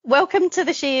Welcome to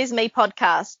the She Is Me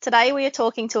podcast. Today we are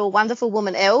talking to a wonderful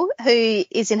woman, Elle, who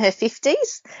is in her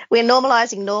 50s. We're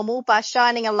normalising normal by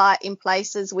shining a light in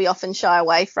places we often shy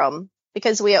away from,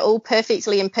 because we are all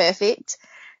perfectly imperfect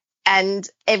and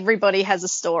everybody has a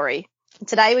story.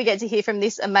 Today we get to hear from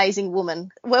this amazing woman.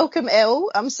 Welcome, Elle.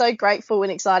 I'm so grateful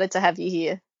and excited to have you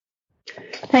here.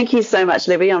 Thank you so much,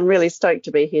 Libby. I'm really stoked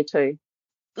to be here too.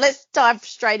 Let's dive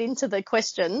straight into the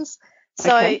questions.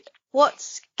 So, Okay. What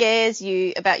scares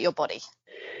you about your body?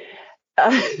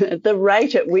 The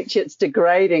rate at which it's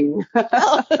degrading.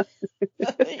 Oh.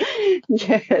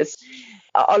 Yes.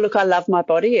 Oh, look, I love my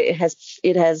body.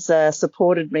 It has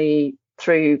supported me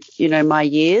through, my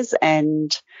years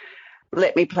and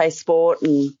let me play sport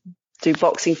and do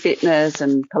boxing fitness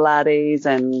and Pilates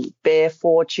and bear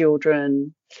 4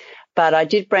 children. But I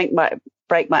did break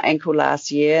my ankle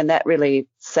last year, and that really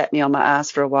sat me on my ass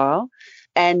for a while.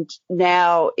 And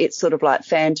now it's sort of like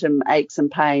phantom aches and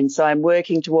pains. So I'm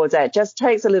working towards that. It just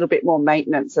takes a little bit more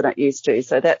maintenance than it used to.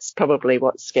 So that's probably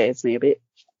what scares me a bit.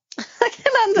 I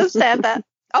can understand that.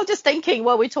 I was just thinking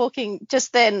while we're talking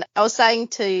just then, I was saying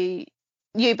to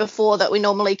you before that we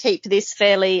normally keep this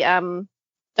fairly,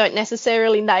 don't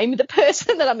necessarily name the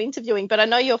person that I'm interviewing, but I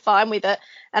know you're fine with it.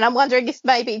 And I'm wondering if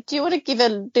maybe, do you want to give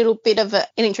a little bit of an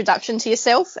introduction to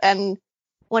yourself and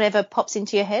whatever pops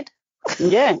into your head?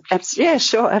 Yeah,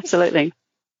 sure, absolutely.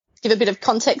 Give a bit of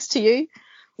context to you.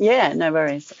 Yeah, no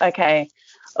worries. Okay.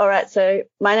 All right. So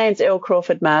my name's Elle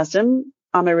Crawford Marsden.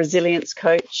 I'm a resilience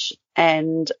coach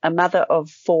and a mother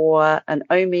of 4, an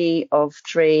OMI of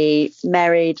 3,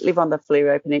 married, live on the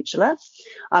Fleurieu Peninsula.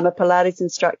 I'm a Pilates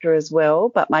instructor as well,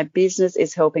 but my business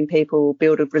is helping people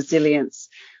build a resilience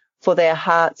for their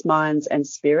hearts, minds and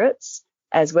spirits,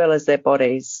 as well as their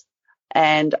bodies.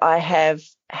 And I have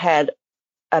had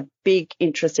a big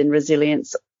interest in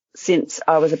resilience since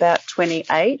I was about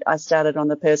 28. I started on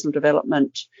the personal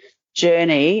development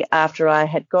journey after I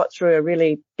had got through a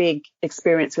really big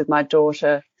experience with my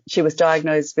daughter. She was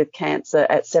diagnosed with cancer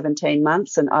at 17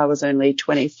 months and I was only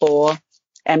 24.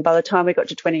 And by the time we got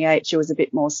to 28, she was a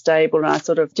bit more stable, and I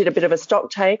sort of did a bit of a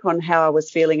stock take on how I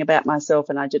was feeling about myself,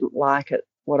 and I didn't like it,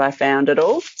 what I found at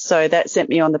all. So that sent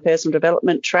me on the personal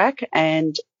development track,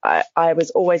 and I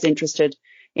was always interested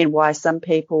in why some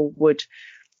people would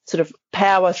sort of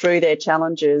power through their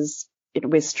challenges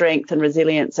with strength and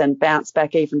resilience and bounce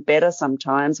back even better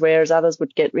sometimes, whereas others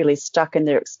would get really stuck in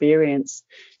their experience.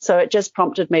 So it just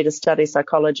prompted me to study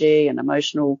psychology and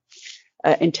emotional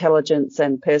intelligence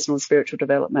and personal and spiritual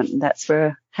development, and that's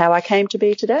how I came to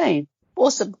be today.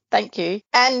 Awesome. Thank you.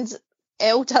 And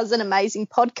Elle does an amazing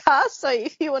podcast, so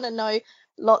if you want to know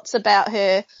lots about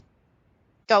her,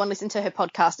 go and listen to her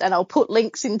podcast, and I'll put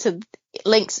links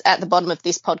at the bottom of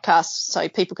this podcast so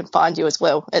people can find you as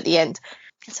well at the end.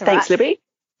 Thanks, Libby.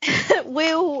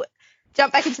 We'll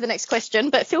jump back into the next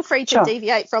question, but feel free to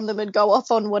deviate from them and go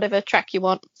off on whatever track you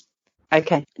want.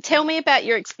 Okay. Tell me about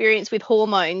your experience with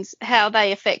hormones, how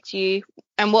they affect you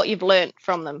and what you've learnt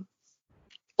from them,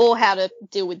 or how to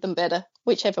deal with them better,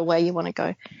 whichever way you want to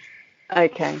go.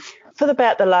 Okay. For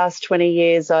about the last 20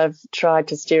 years, I've tried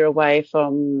to steer away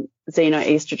from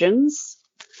xenoestrogens.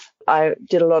 I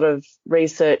did a lot of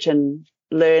research and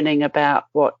learning about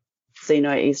what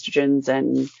xenoestrogens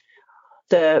and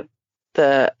the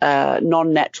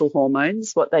non-natural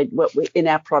hormones, what we in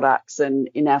our products and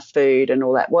in our food and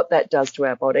all that, what that does to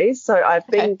our bodies. So I've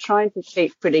been trying to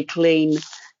keep pretty clean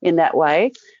in that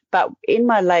way. But in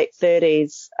my late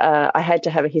 30s, I had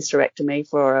to have a hysterectomy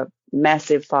for a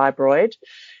massive fibroid.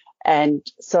 And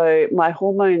so my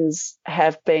hormones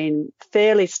have been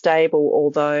fairly stable,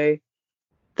 although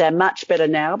they're much better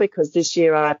now because this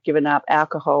year I've given up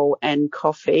alcohol and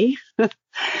coffee. Wow.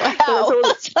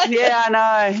 Yeah, I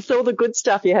know. It's all the good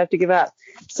stuff you have to give up.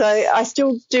 So I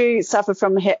still do suffer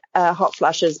from hot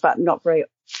flushes, but not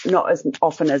as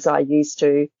often as I used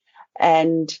to.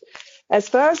 And as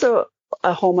far as a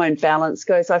hormone balance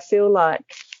goes, I feel like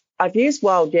I've used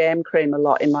wild yam cream a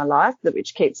lot in my life,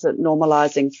 which keeps it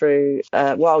normalising through.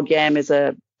 Wild yam is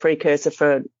a precursor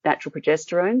for natural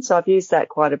progesterone, so I've used that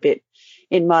quite a bit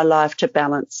in my life to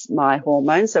balance my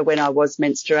hormones. So when I was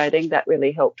menstruating, that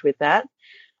really helped with that.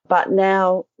 But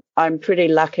now I'm pretty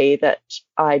lucky that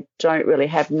I don't really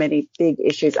have many big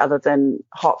issues other than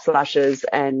hot flushes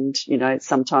and,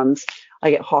 sometimes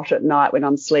I get hot at night when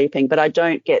I'm sleeping, but I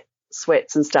don't get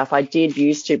sweats and stuff. I did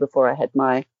used to before I had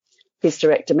my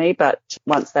hysterectomy, but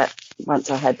once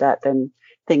I had that, then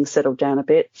things settled down a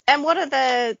bit. And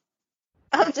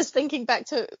I'm just thinking back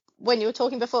to when you were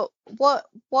talking before, what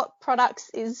products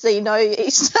is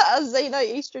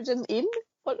xenoestrogen in?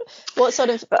 What sort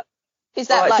of Is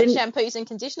that like shampoos and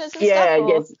conditioners and stuff?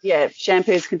 Yes, yeah,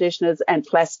 shampoos, conditioners, and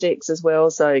plastics as well,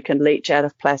 so you can leach out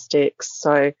of plastics.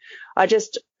 So I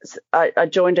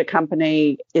joined a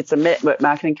company. It's a network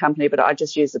marketing company, but I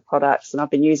just use the products, and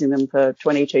I've been using them for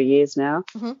 22 years now.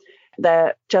 Mm-hmm.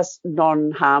 They're just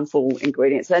non-harmful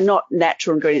ingredients. They're not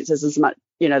natural ingredients as much.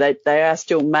 You know, they are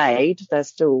still made, they're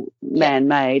still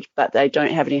man-made, but they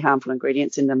don't have any harmful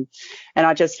ingredients in them. And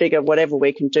I just figure whatever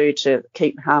we can do to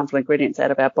keep harmful ingredients out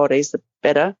of our bodies, the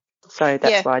better. So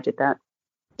that's why I did that.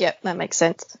 Yep, that makes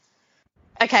sense.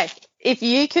 Okay, if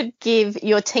you could give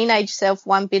your teenage self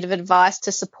one bit of advice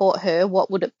to support her, what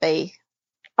would it be?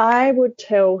 I would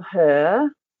tell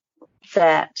her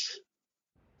that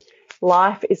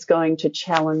life is going to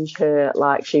challenge her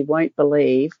like she won't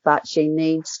believe, but she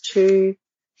needs to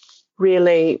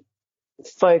really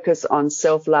focus on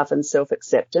self-love and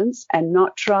self-acceptance and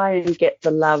not try and get the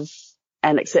love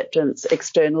and acceptance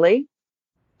externally.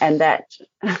 And that,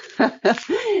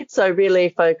 so really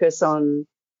focus on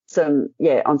some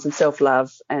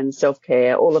self-love and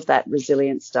self-care, all of that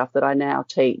resilient stuff that I now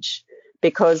teach.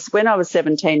 Because when I was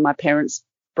 17, my parents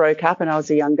broke up and I was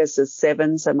the youngest of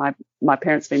 7. So my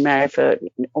parents have been married for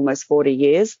almost 40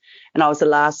 years and I was the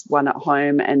last one at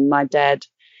home, and my dad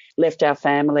left our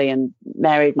family and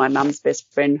married my mum's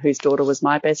best friend, whose daughter was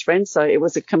my best friend. So it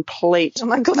was a complete, oh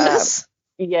my goodness.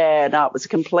 It was a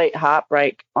complete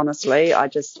heartbreak, honestly.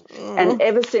 And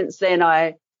ever since then,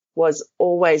 I was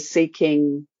always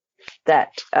seeking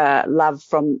that love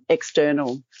from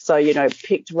external. So,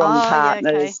 picked wrong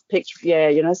partners,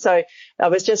 so I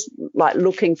was just like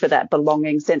looking for that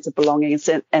sense of belonging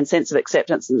and sense of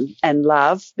acceptance and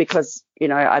love, because,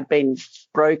 I'd been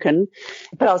broken,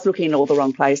 but I was looking in all the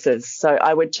wrong places. So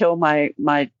I would tell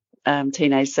my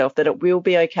teenage self that it will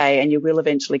be okay and you will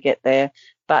eventually get there.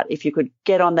 But if you could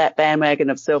get on that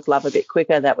bandwagon of self-love a bit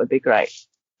quicker, that would be great.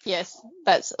 Yes,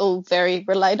 that's all very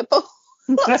relatable.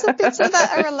 Lots of bits of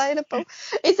that are relatable.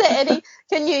 Is there any,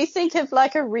 can you think of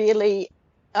like a really,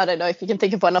 I don't know if you can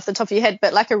think of one off the top of your head,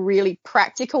 but like a really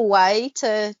practical way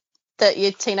that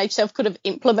your teenage self could have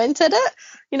implemented it?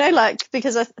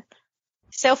 Because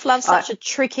self-love's such a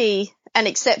tricky, and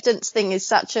acceptance thing is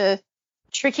such a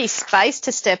tricky space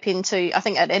to step into, I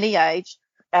think, at any age.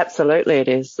 Absolutely it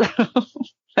is.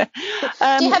 Do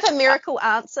you have a miracle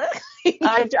answer?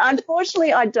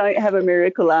 Unfortunately, I don't have a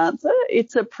miracle answer.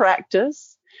 It's a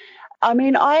practice. I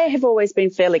mean, I have always been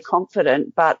fairly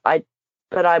confident, but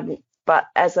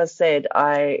as I said,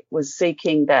 I was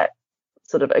seeking that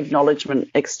sort of acknowledgement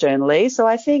externally. So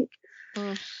I think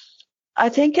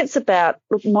it's about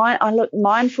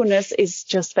mindfulness is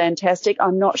just fantastic.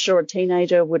 I'm not sure a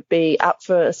teenager would be up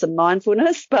for some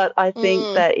mindfulness, but I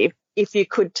think that if you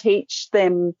could teach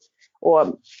them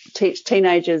or teach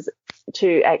teenagers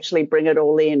to actually bring it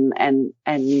all in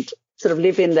and sort of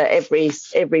live in the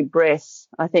every breath,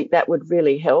 I think that would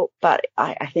really help. But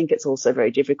I think it's also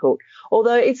very difficult.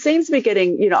 Although it seems to be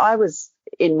getting, I was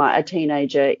a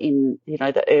teenager in,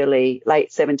 the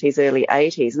late 70s, early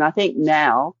 80s. And I think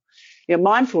now,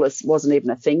 mindfulness wasn't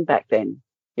even a thing back then.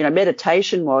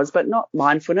 Meditation was, but not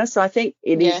mindfulness. So I think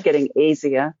it is getting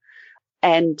easier.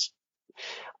 And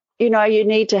you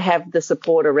need to have the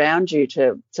support around you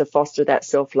to foster that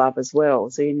self-love as well.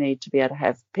 So you need to be able to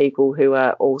have people who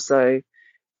are also,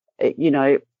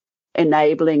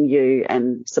 enabling you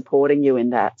and supporting you in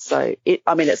that. So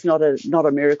it's not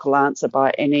a miracle answer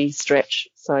by any stretch.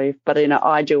 So, but in an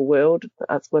ideal world,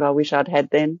 that's what I wish I'd had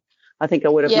then. I think I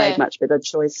would have made much better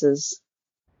choices.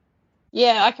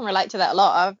 Yeah, I can relate to that a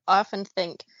lot. I often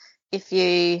think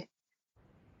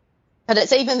but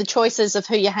it's even the choices of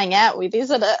who you hang out with,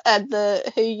 isn't it? And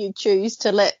who you choose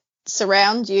to let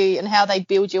surround you and how they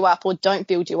build you up or don't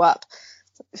build you up,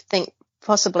 I think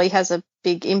possibly has a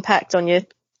big impact on you.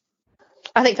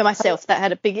 I think for myself that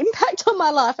had a big impact on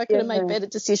my life. I could have made better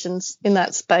decisions in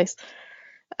that space.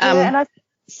 And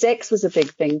sex was a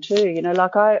big thing too.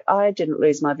 Like I didn't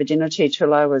lose my virginity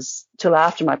till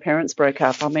after my parents broke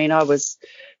up. I mean, I was,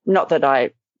 not that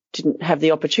I didn't have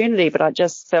the opportunity, but I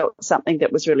just felt something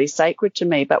that was really sacred to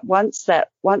me. But once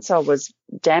I was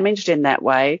damaged in that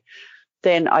way,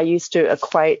 then I used to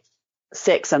equate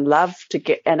sex and love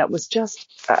and it was just,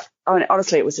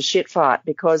 honestly, it was a shit fight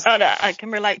because. Oh, no, I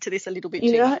can relate to this a little bit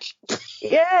too much.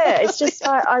 Yeah, it's just,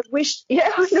 I wish,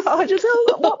 I just,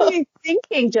 what were you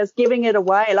thinking, just giving it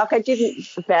away? Like I didn't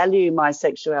value my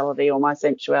sexuality or my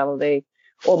sensuality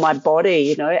or my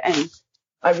body, and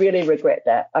I really regret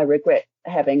that. I regret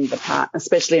having the partner,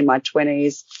 especially in my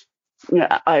 20s.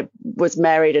 I was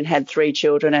married and had 3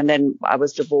 children, and then I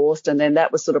was divorced, and then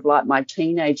that was sort of like my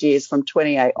teenage years from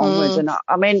 28 onwards. And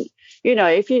I mean, you know,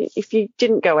 if you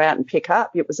didn't go out and pick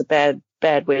up, it was a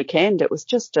bad weekend. It was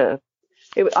just I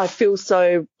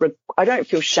don't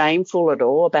feel shameful at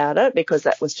all about it because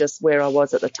that was just where I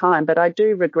was at the time. But I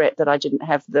do regret that I didn't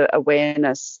have the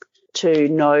awareness to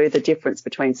know the difference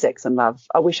between sex and love.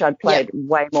 I wish I'd played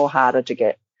way more harder to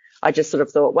get. I just sort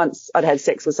of thought once I'd had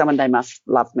sex with someone, they must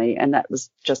love me. And that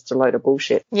was just a load of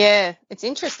bullshit. Yeah, it's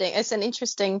interesting. It's an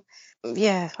interesting,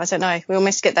 I don't know. We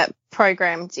almost get that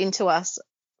programmed into us.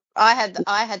 I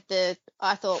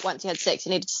thought once you had sex,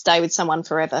 you needed to stay with someone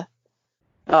forever.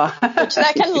 Oh. Which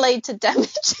that can lead to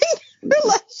damaging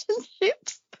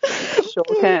relationships. Sure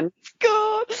can.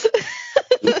 God.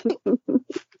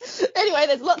 Anyway,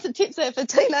 there's lots of tips there for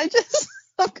teenagers.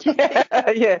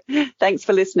 Yeah. Thanks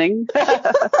for listening.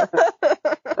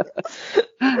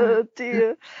 Oh,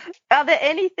 dear. Are there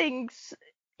any things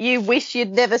you wish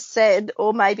you'd never said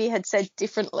or maybe had said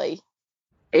differently?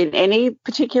 In any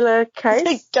particular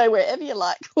case? Go wherever you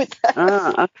like with that.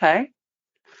 Oh, okay.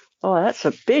 Oh, that's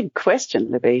a big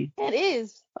question, Libby. It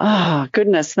is. Oh,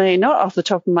 goodness me. Not off the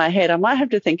top of my head. I might have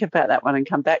to think about that one and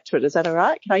come back to it. Is that all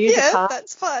right? Can I use a card? Yeah,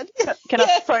 that's fine. Can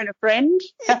I phone a friend?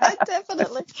 Yeah,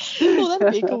 definitely. Well,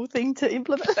 that'd be a cool thing to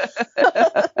implement.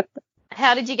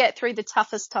 How did you get through the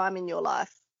toughest time in your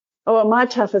life? Oh, well, my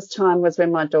toughest time was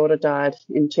when my daughter died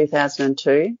in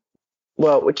 2002.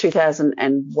 Well,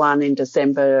 2001 in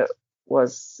December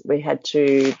we had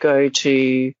to go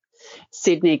to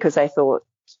Sydney because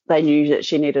they knew that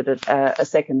she needed a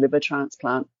second liver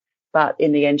transplant. But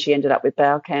in the end, she ended up with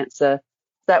bowel cancer.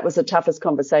 That was the toughest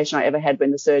conversation I ever had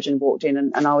when the surgeon walked in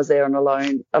and I was there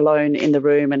alone in the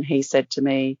room. And he said to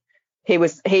me, he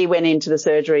went into the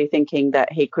surgery thinking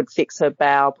that he could fix her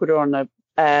bowel, put her on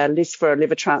a list for a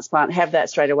liver transplant, have that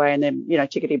straight away, and then,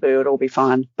 tickety-boo, it'll all be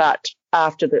fine. But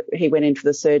after he went into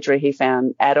the surgery, he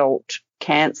found adult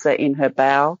cancer in her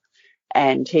bowel.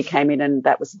 And he came in and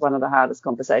that was one of the hardest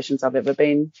conversations I've ever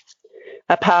been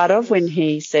a part of when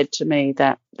he said to me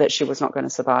that she was not going to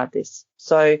survive this.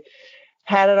 So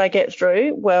how did I get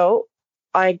through? Well,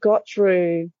 I got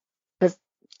through because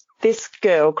this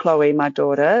girl, Chloe, my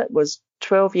daughter, was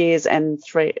 12 years and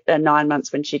 9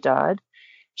 months when she died.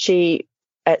 She,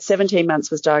 at 17 months,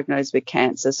 was diagnosed with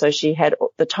cancer. So she had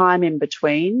the time in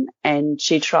between and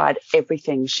she tried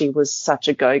everything. She was such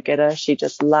a go-getter. She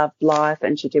just loved life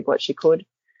and she did what she could.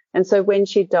 And so when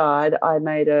she died, I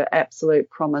made an absolute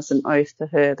promise and oath to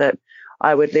her that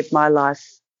I would live my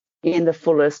life in the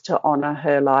fullest to honour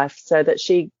her life so that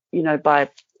she,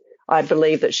 I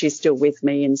believe that she's still with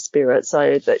me in spirit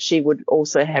so that she would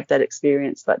also have that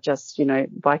experience, but just,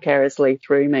 vicariously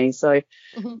through me. So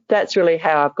that's really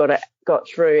how I've got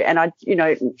through. And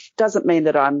it doesn't mean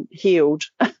that I'm healed,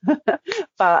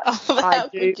 but how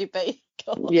could you be?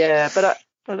 God. Yeah, but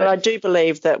I do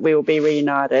believe that we will be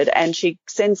reunited. And she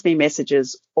sends me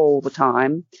messages all the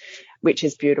time, which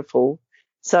is beautiful.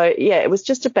 So, yeah, it was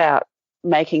just about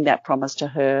making that promise to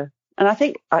her. And I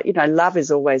think, love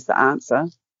is always the answer.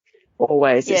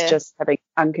 Always. Yeah. It's just having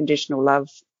unconditional love.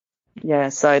 Yeah.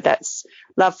 So that's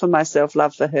love for myself,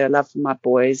 love for her, love for my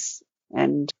boys.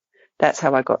 And that's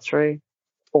how I got through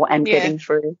getting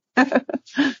through.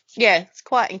 Yeah. It's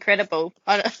quite incredible.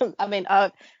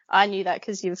 I knew that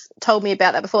because you've told me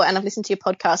about that before and I've listened to your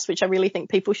podcast, which I really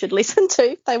think people should listen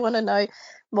to if they want to know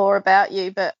more about you.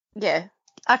 But yeah,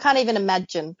 I can't even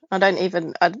imagine. I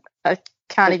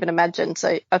can't even imagine.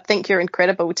 So I think you're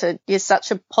incredible. You're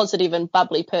such a positive and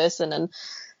bubbly person and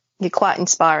you're quite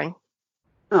inspiring.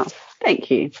 Oh, thank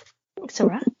you. It's all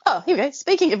right. Oh, here we go.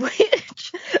 Speaking of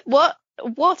which, what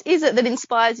is it that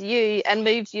inspires you and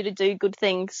moves you to do good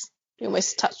things? You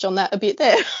almost touched on that a bit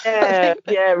there.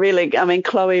 Yeah, really. I mean,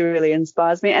 Chloe really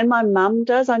inspires me and my mum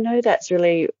does. I know that's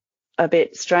really a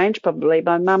bit strange probably.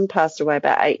 My mum passed away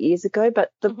about 8 years ago,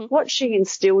 but what she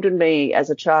instilled in me as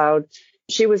a child,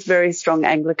 she was very strong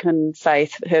Anglican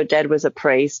faith. Her dad was a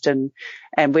priest and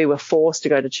we were forced to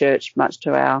go to church much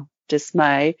to our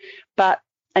dismay.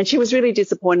 And she was really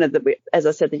disappointed that as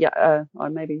I said,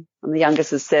 maybe I'm the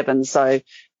youngest of 7. So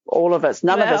all of us,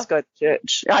 none of us go to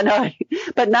church. I know,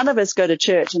 but none of us go to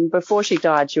church. And before she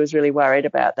died, she was really worried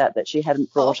about that she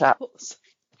hadn't brought up.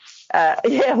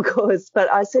 Yeah, of course.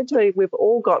 But I said to her, we've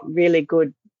all got really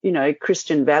good,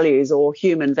 Christian values or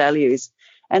human values.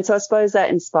 And so I suppose that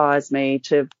inspires me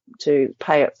to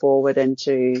pay it forward and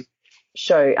to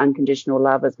show unconditional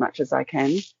love as much as I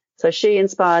can. So she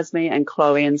inspires me and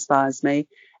Chloe inspires me.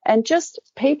 And just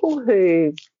people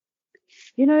who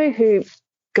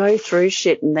go through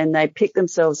shit and then they pick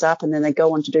themselves up and then they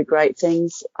go on to do great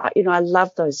things. I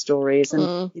love those stories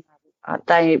and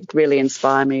they really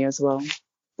inspire me as well.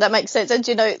 That makes sense. And,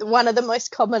 one of the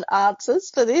most common answers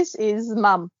for this is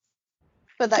mum.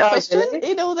 for that question.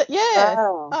 Really? In all that, yeah.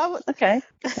 Wow. Okay,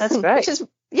 that's great. Which is,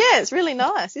 yeah, it's really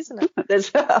nice, isn't it?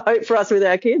 There's hope for us with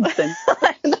our kids then.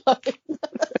 I know.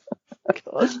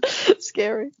 God,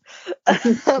 scary.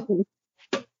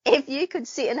 If you could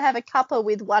sit and have a cuppa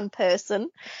with one person,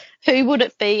 who would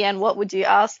it be and what would you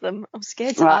ask them? I'm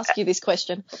scared to ask you this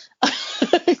question.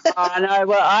 I know.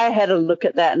 Well, I had a look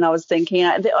at that and I was thinking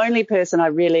the only person I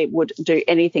really would do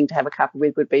anything to have a cuppa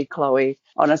with would be Chloe,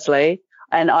 honestly.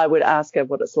 And I would ask her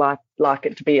what it's like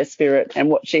it to be a spirit and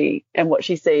what she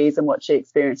sees and what she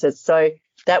experiences. So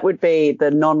that would be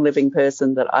the non-living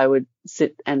person that I would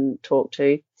sit and talk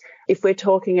to. If we're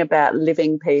talking about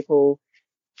living people,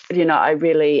 you know, I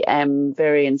really am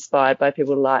very inspired by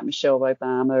people like Michelle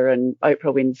Obama and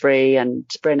Oprah Winfrey and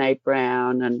Brené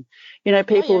Brown and, you know,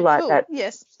 people like that.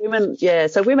 Yes. Women, yeah.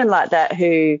 So women like that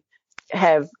who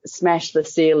have smashed the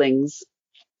ceilings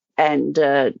and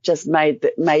just made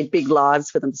big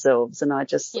lives for themselves. And I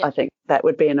think that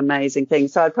would be an amazing thing.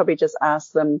 So I'd probably just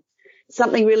ask them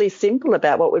something really simple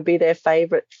about what would be their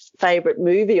favorite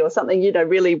movie or something, you know,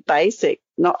 really basic.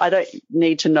 I don't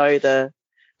need to know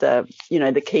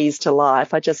the keys to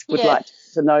life. I just would like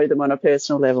to know them on a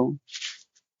personal level.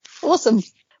 Awesome.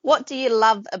 What do you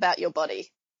love about your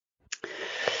body?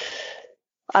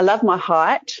 I love my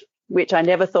height, which I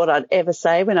never thought I'd ever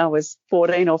say when I was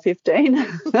 14 or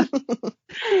 15.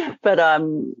 But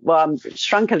I'm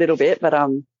shrunk a little bit, but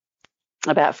I'm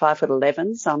about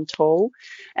 5'11", so I'm tall.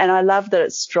 And I love that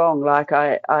it's strong. Like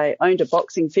I owned a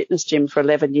boxing fitness gym for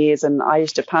 11 years and I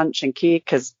used to punch and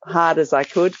kick as hard as I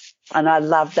could. And I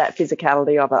love that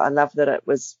physicality of it. I love that it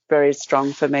was very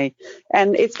strong for me.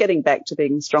 And it's getting back to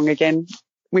being strong again,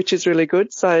 which is really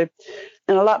good. So,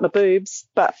 and I like my boobs,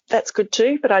 but that's good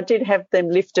too. But I did have them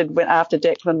lifted after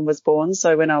Declan was born.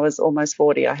 So when I was almost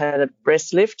 40, I had a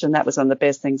breast lift, and that was one of the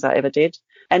best things I ever did.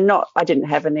 And I didn't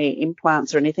have any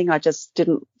implants or anything. I just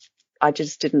didn't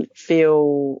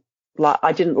feel like,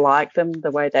 I didn't like them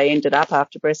the way they ended up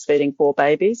after breastfeeding 4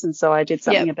 babies. And so I did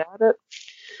something about it.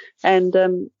 And,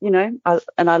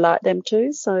 I like them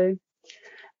too. So,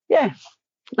 yeah.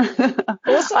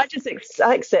 Awesome.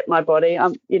 I accept my body.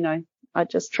 I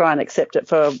just try and accept it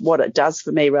for what it does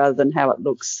for me rather than how it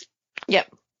looks.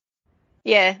 Yep.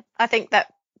 Yeah, I think that's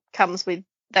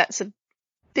a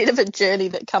bit of a journey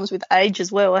that comes with age as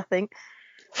well, I think.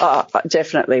 Oh,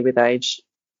 definitely with age.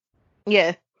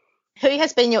 Yeah. Who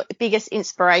has been your biggest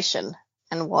inspiration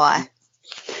and why?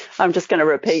 I'm just going to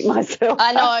repeat myself.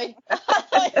 I know.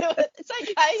 It's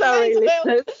okay. Sorry,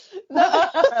 listeners.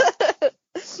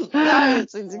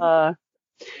 No.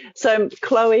 So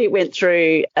Chloe went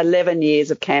through 11 years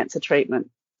of cancer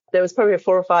treatment. There was probably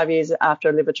 4 or 5 years after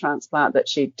a liver transplant that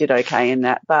she did okay in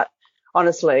that. But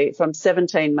honestly, from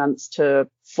 17 months to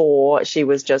 4, she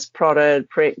was just prodded,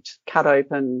 pricked, cut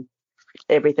open,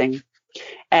 everything.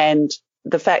 And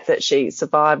the fact that she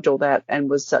survived all that and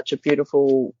was such a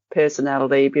beautiful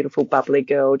personality, beautiful, bubbly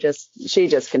girl, she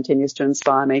just continues to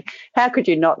inspire me. How could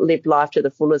you not live life to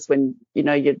the fullest when, you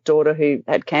know, your daughter who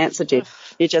had cancer did?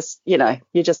 There's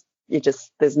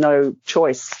no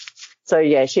choice. So,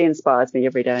 yeah, she inspires me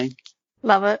every day.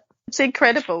 Love it. It's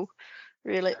incredible.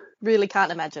 Really, really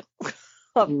can't imagine.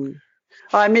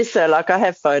 I miss her. Like, I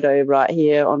have photo right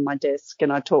here on my desk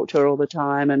and I talk to her all the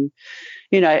time. And,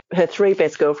 you know, her 3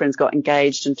 best girlfriends got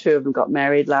engaged and 2 of them got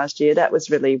married last year. That was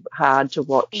really hard to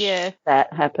watch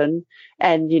that happen.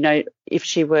 And, you know, if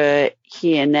she were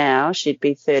here now, she'd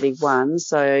be 31.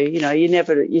 So, you know,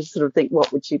 you sort of think,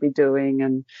 what would she be doing?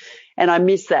 And I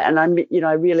miss that. And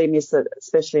I really miss it,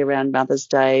 especially around Mother's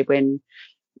Day when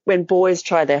boys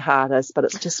try their hardest, but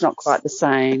it's just not quite the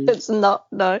same. It's not,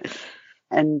 no.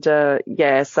 And,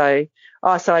 so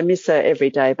I miss her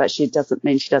every day, but she doesn't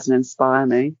mean she doesn't inspire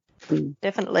me.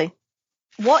 Definitely.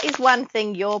 What is one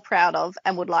thing you're proud of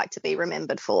and would like to be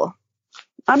remembered for?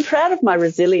 I'm proud of my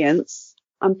resilience.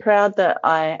 I'm proud that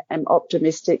I am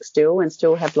optimistic still and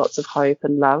still have lots of hope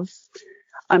and love.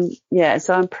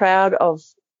 So I'm proud of,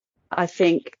 I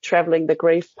think, travelling the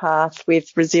grief path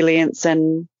with resilience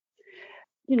and,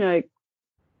 you know,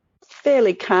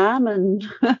 fairly calm and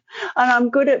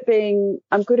I'm good at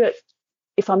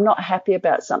if I'm not happy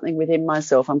about something within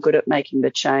myself, I'm good at making the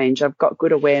change. I've got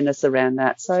good awareness around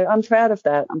that. So I'm proud of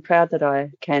that. I'm proud that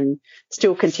I can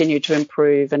still continue to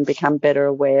improve and become better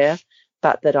aware,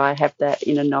 but that I have that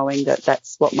inner knowing that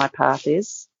that's what my path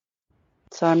is.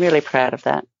 So I'm really proud of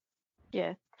that.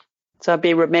 Yeah. So I'll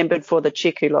be remembered for the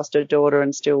chick who lost her daughter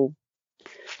and still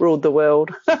ruled the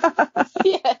world.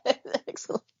 Yeah,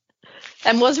 excellent.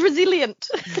 And was resilient.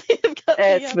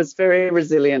 It was very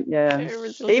resilient, yeah. Very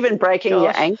resilient. Even breaking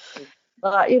your ankle.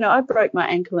 I broke my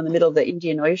ankle in the middle of the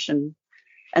Indian Ocean.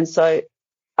 And so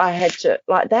I had to,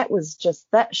 like,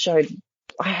 that showed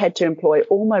I had to employ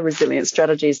all my resilience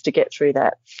strategies to get through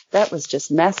that. That was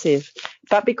just massive.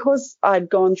 But because I'd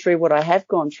gone through what I have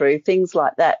gone through, things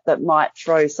like that might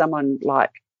throw someone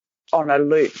like on a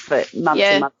loop for months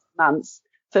and months and months.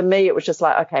 For me, it was just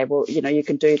like, okay, well, you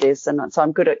can do this. And so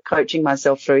I'm good at coaching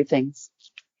myself through things.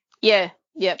 Yeah.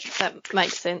 Yep. That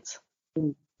makes sense.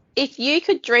 If you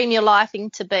could dream your life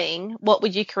into being, what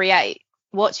would you create?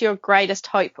 What's your greatest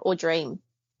hope or dream?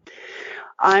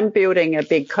 I'm building a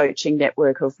big coaching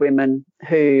network of women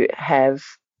who have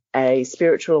a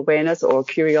spiritual awareness or a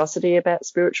curiosity about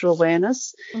spiritual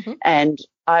awareness. Mm-hmm. And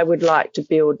I would like to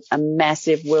build a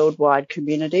massive worldwide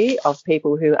community of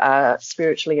people who are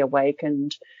spiritually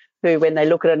awakened, who when they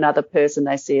look at another person,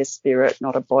 they see a spirit,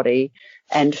 not a body,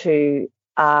 and who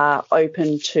are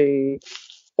open to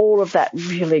all of that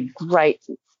really great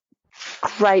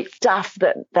stuff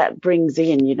that brings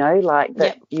in, like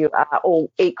that. Yep. You are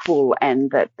all equal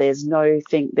and that there's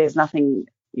nothing,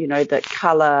 that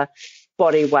colour,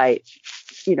 body weight,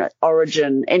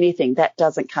 origin, anything that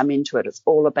doesn't come into it. It's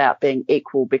all about being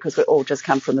equal because we all just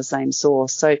come from the same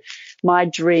source. So my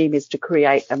dream is to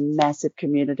create a massive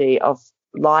community of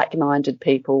like-minded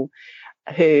people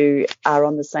who are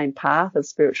on the same path of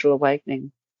spiritual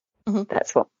awakening. Mm-hmm.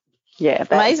 That's what,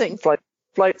 amazing.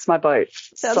 Floats my boat.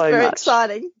 Sounds so very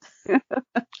exciting.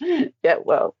 Yeah,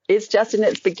 well, it's just in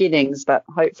its beginnings, but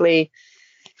hopefully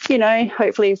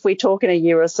if we talk in a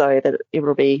year or so that it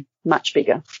will be much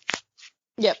bigger.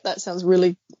 Yep, that sounds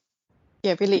really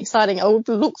exciting. I would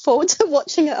look forward to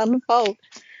watching it unfold.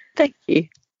 Thank you.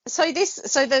 So this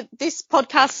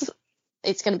podcast,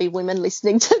 it's going to be women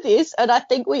listening to this, and I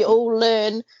think we all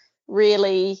learn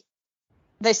really.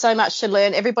 There's so much to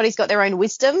learn. Everybody's got their own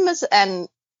wisdoms and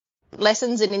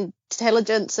lessons and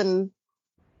intelligence and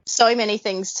so many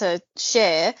things to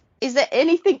share. Is there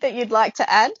anything that you'd like to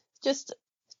add just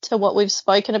to what we've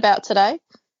spoken about today? It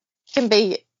can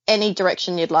be any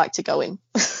direction you'd like to go in.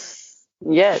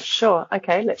 Yeah, sure.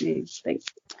 Okay, let me think.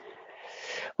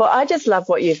 Well, I just love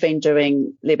what you've been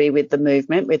doing, Libby, with the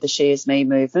movement, with the She Is Me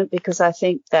movement, because I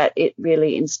think that it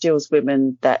really instills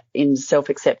women that in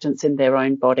self-acceptance in their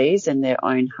own bodies and their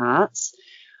own hearts.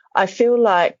 I feel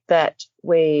like that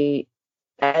we,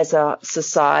 as a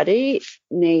society,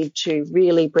 need to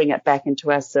really bring it back into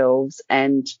ourselves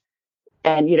and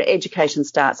education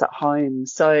starts at home.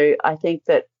 So I think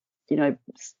that,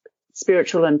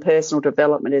 spiritual and personal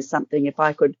development is something, if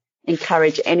I could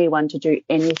encourage anyone to do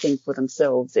anything for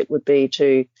themselves, it would be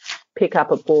to pick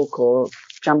up a book or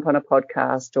jump on a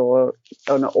podcast or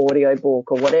on an audio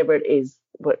book or whatever it is,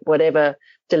 whatever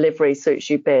delivery suits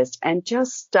you best, and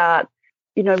just start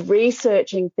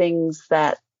researching things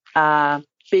that are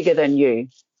bigger than you,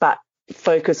 but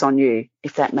focus on you,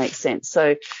 if that makes sense.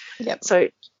 So, yep.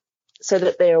 So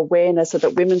that their awareness, so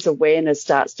that women's awareness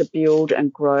starts to build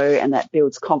and grow, and that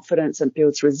builds confidence and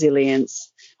builds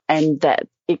resilience, and that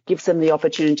it gives them the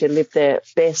opportunity to live their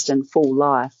best and full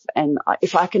life. And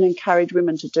if I can encourage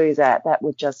women to do that, that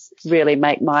would just really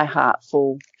make my heart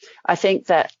full. I think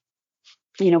that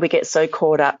we get so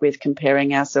caught up with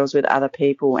comparing ourselves with other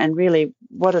people, and really,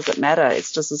 what does it matter?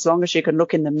 It's just as long as you can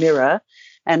look in the mirror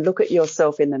and look at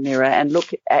yourself in the mirror and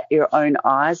look at your own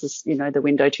eyes, as, the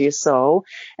window to your soul,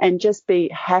 and just be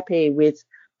happy with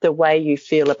the way you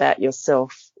feel about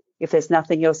yourself. If there's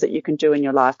nothing else that you can do in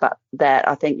your life but that,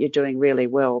 I think you're doing really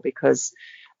well, because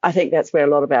I think that's where a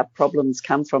lot of our problems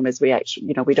come from, is we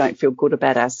actually, we don't feel good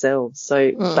about ourselves.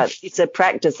 So, but it's a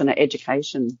practice and an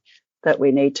education that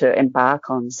we need to embark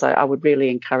on. So I would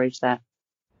really encourage that.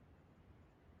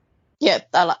 Yeah,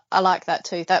 I like that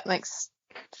too. That makes,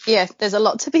 there's a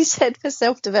lot to be said for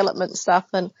self-development stuff,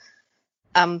 and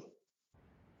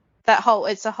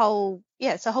it's a whole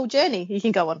journey you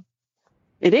can go on.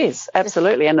 It is,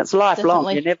 absolutely, and it's lifelong.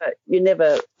 Definitely. You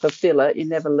never fulfill it. You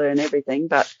never learn everything,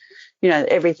 but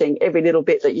every little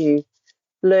bit that you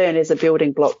learn is a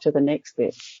building block to the next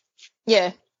bit.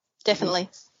 Yeah, definitely.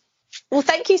 Well,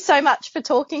 thank you so much for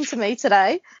talking to me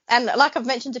today. And like I've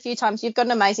mentioned a few times, you've got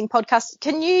an amazing podcast.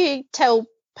 Can you tell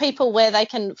people where they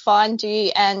can find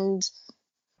you and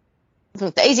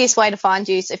the easiest way to find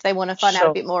you if they want to find out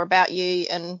a bit more about you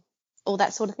and all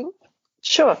that sort of thing?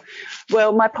 Sure.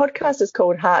 Well, my podcast is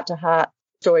called Heart to Heart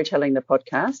Storytelling, the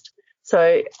podcast.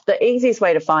 So the easiest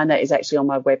way to find that is actually on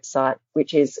my website,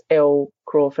 which is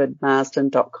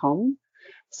lcrawfordmarsden.com.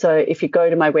 So if you go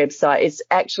to my website, it's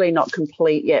actually not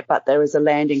complete yet, but there is a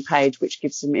landing page which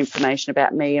gives some information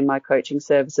about me and my coaching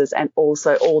services, and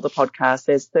also all the podcasts.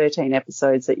 There's 13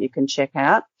 episodes that you can check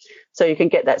out. So you can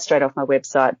get that straight off my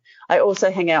website. I also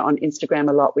hang out on Instagram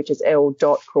a lot, which is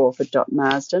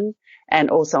l.crawford.marsden. and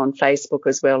also on Facebook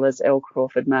as well as Elle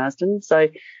Crawford Marsden. So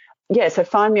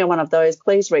find me on one of those.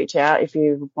 Please reach out if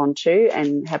you want to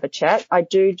and have a chat. I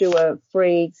do a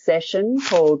free session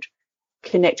called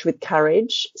Connect with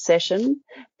Courage session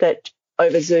that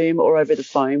over Zoom or over the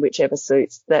phone, whichever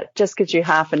suits, that just gives you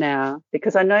half an hour,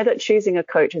 because I know that choosing a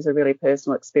coach is a really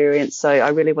personal experience. So I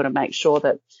really want to make sure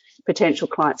that potential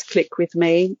clients click with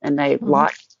me and they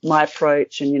like my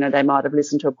approach, and, they might have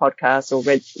listened to a podcast or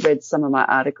read some of my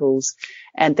articles,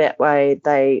 and that way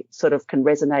they sort of can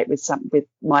resonate with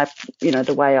my,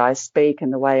 the way I speak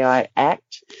and the way I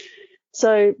act.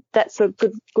 So that's a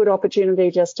good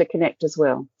opportunity just to connect as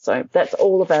well. So that's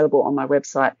all available on my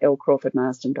website,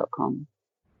 ellecrawfordmarsden.com.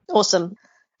 Awesome.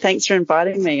 Thanks for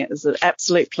inviting me. It was an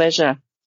absolute pleasure.